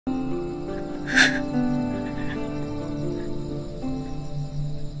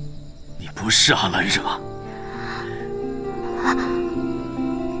不是阿兰惹。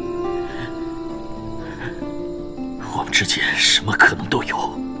我们之间什么可能都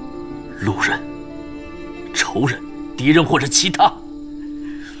有，路人、仇人、敌人或者其他，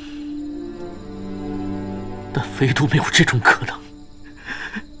但唯独没有这种可能，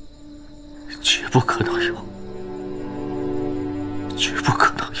绝不可能有，绝不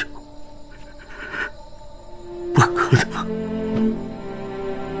可能有，不可能。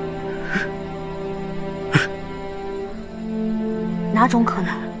哪种可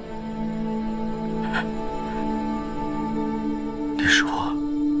能？你说，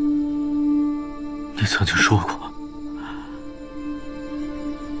你曾经说过，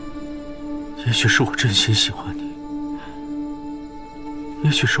也许是我真心喜欢你，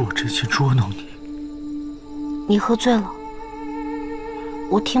也许是我真心捉弄你。你喝醉了，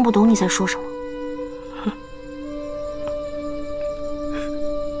我听不懂你在说什么。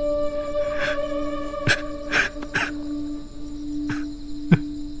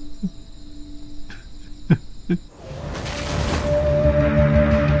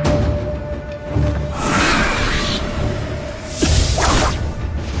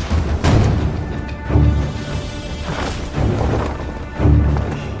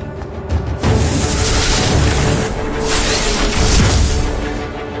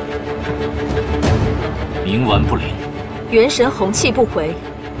冥顽不灵，元神红气不回，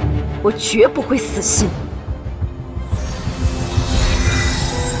我绝不会死心。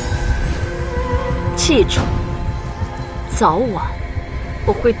记住，早晚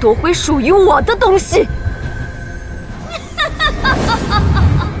我会夺回属于我的东西。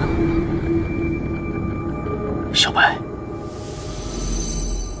小白，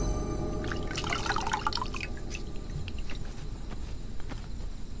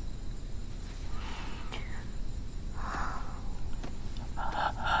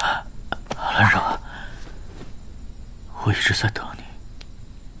兰惹，我一直在等你，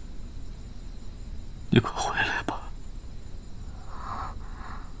你快回来吧。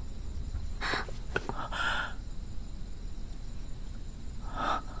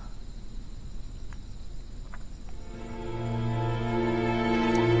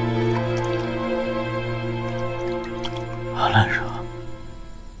阿兰惹，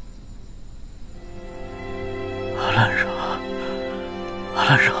阿兰惹，阿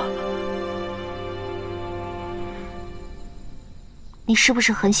兰惹。你是不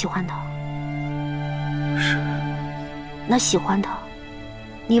是很喜欢他？是。那喜欢他，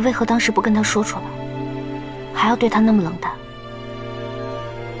你为何当时不跟他说出来，还要对他那么冷淡？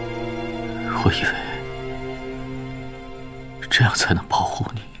我以为这样才能保护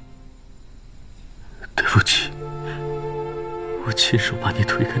你。对不起，我亲手把你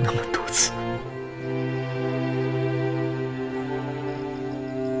推开那么多次。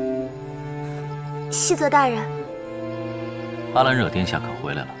西泽大人，阿兰惹殿下可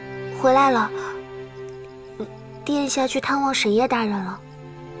回来了？回来了。殿下去探望沈烨大人了。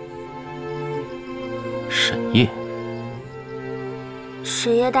沈烨？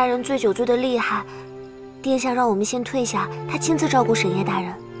沈烨大人醉酒醉得厉害，殿下让我们先退下，他亲自照顾沈烨大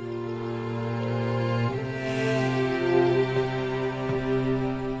人。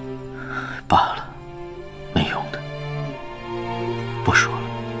罢了，没用的，不说了。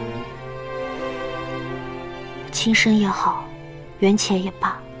情深也好，缘浅也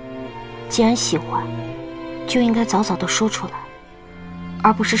罢，既然喜欢，就应该早早的说出来，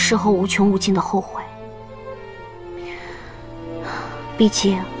而不是事后无穷无尽的后悔。毕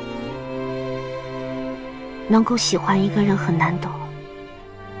竟，能够喜欢一个人很难得，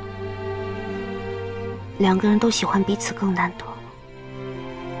两个人都喜欢彼此更难得。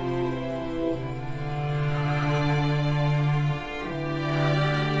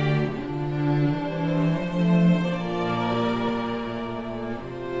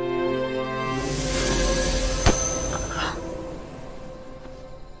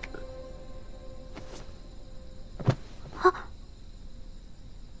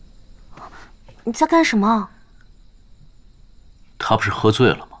你在干什么？他不是喝醉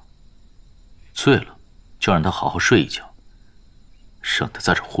了吗？醉了，就让他好好睡一觉，省得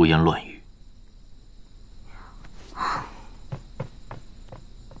在这胡言乱语。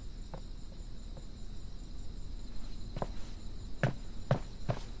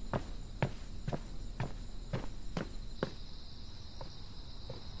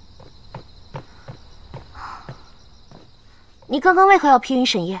你刚刚为何要批评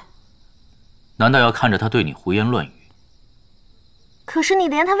沈烨？难道要看着他对你胡言乱语？可是你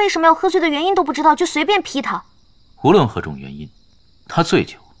连他为什么要喝醉的原因都不知道，就随便批他。无论何种原因，他醉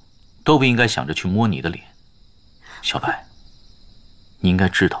酒，都不应该想着去摸你的脸。小白，你应该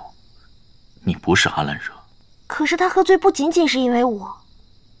知道，你不是阿兰惹。可是他喝醉不仅仅是因为我，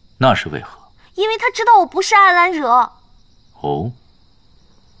那是为何？因为他知道我不是阿兰惹。哦，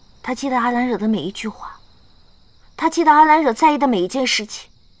他记得阿兰惹的每一句话，他记得阿兰惹在意的每一件事情，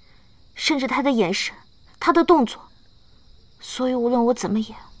甚至他的眼神，他的动作。所以无论我怎么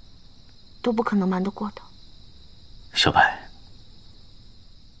演，都不可能瞒得过他。小白，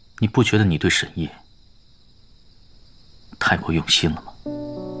你不觉得你对沈烨太过用心了吗？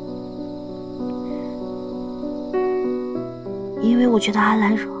因为我觉得阿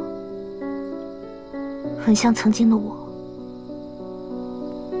兰惹很像曾经的我。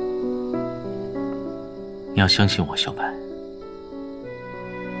你要相信我，小白。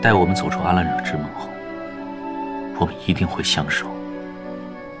待我们走出阿兰惹之门后，我们一定会相守。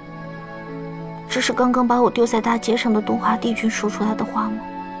这是刚刚把我丢在大街上的东华帝君说出来的话吗？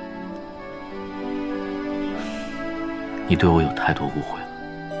你对我有太多误会了。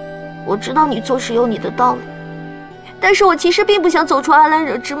我知道你做事有你的道理，但是我其实并不想走出阿兰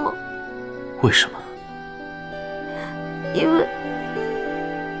惹之梦。为什么？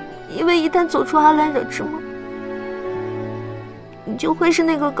因为一旦走出阿兰惹之梦，你就会是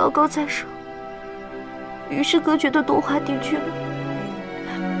那个高高在上、与世隔绝的东华帝君了，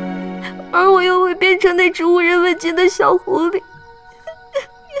而我又会变成那只无人问津的小狐狸。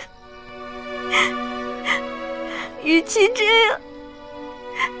与其这样，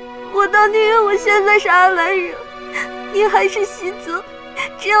我倒宁愿我现在是阿兰惹，你还是西泽，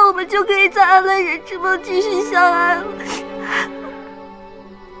这样我们就可以在阿兰惹之梦继续相爱了。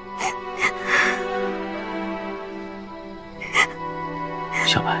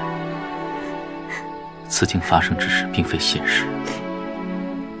小白，此境发生之事并非现实。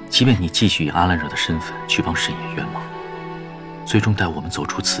即便你继续以阿兰惹的身份去帮沈烨圆梦，最终待我们走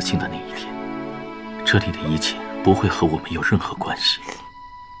出此境的那一天，这里的一切不会和我们有任何关系。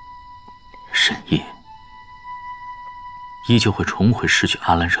沈烨依旧会重回失去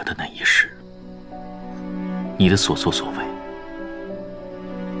阿兰惹的那一世。你的所作所为，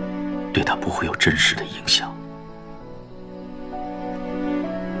对他不会有真实的影响。